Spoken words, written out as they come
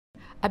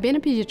I've been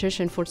a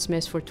pediatrician at Fort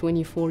Smith for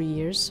 24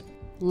 years.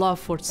 Love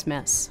Fort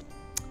Smith.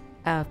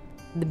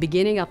 The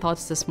beginning, I thought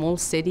it's a small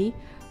city,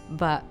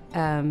 but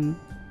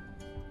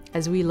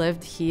as we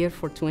lived here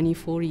for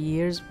 24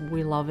 years,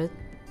 we love it.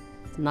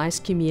 It's a nice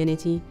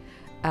community.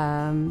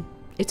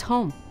 It's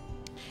home.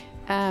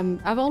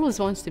 I've always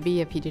wanted to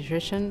be a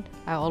pediatrician.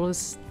 I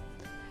always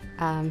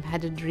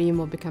had a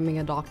dream of becoming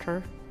a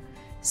doctor.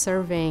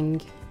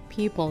 Serving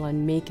people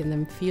and making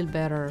them feel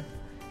better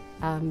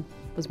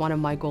was one of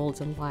my goals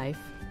in life.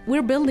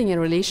 We're building a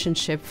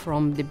relationship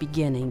from the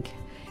beginning.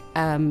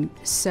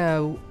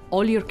 So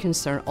all your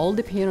concern, all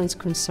the parents'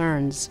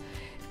 concerns,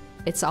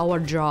 it's our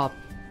job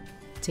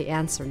to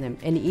answer them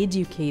and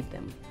educate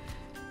them.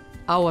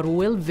 Our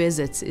well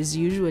visits is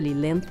usually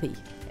lengthy.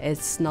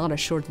 It's not a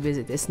short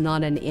visit. It's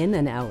not an in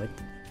and out.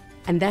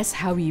 And that's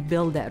how you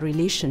build that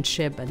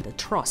relationship and the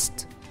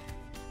trust.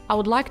 I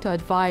would like to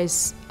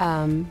advise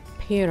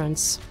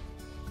parents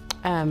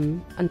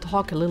and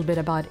talk a little bit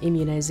about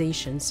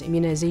immunizations.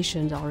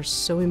 Immunizations are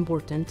so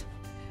important.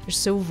 They're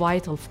so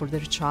vital for their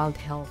child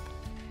health.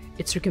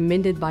 It's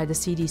recommended by the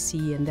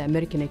CDC and the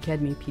American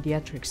Academy of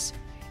Pediatrics,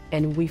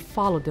 and we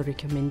follow the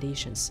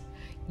recommendations.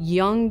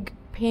 Young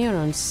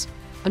parents,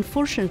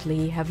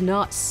 unfortunately, have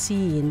not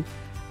seen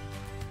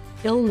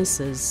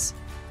illnesses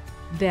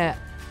that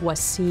was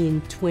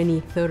seen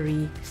 20,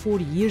 30,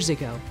 40 years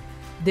ago.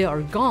 They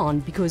are gone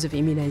because of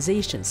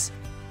immunizations.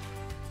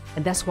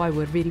 And that's why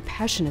we're very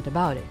passionate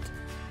about it.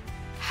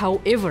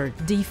 However,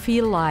 they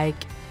feel like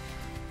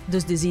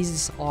those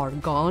diseases are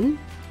gone,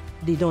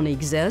 they don't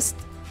exist,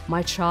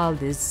 my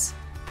child is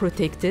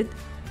protected.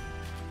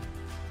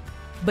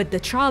 But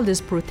the child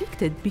is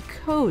protected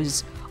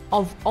because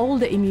of all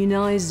the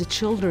immunized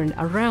children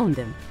around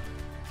them.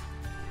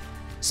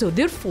 So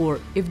therefore,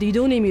 if they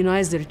don't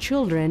immunize their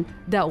children,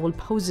 that will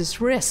pose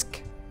this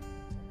risk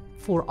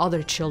for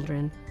other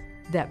children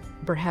that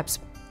perhaps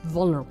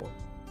vulnerable.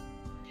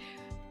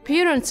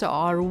 Parents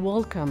are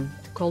welcome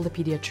to call the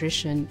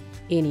pediatrician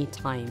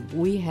anytime.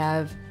 We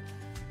have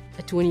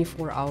a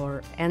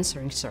 24-hour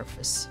answering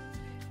service.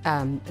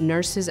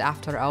 Nurses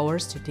after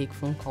hours to take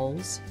phone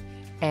calls,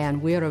 and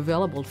we are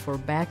available for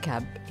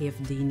backup if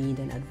they need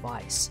an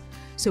advice.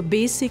 So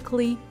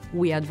basically,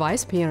 we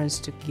advise parents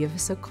to give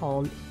us a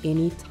call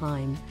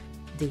anytime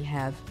they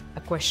have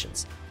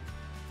questions.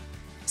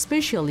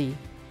 Especially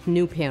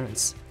new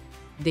parents.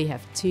 They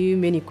have too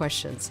many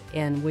questions,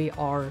 and we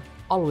are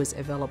always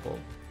available,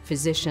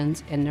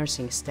 physicians and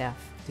nursing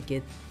staff, to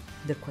get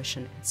their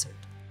question answered.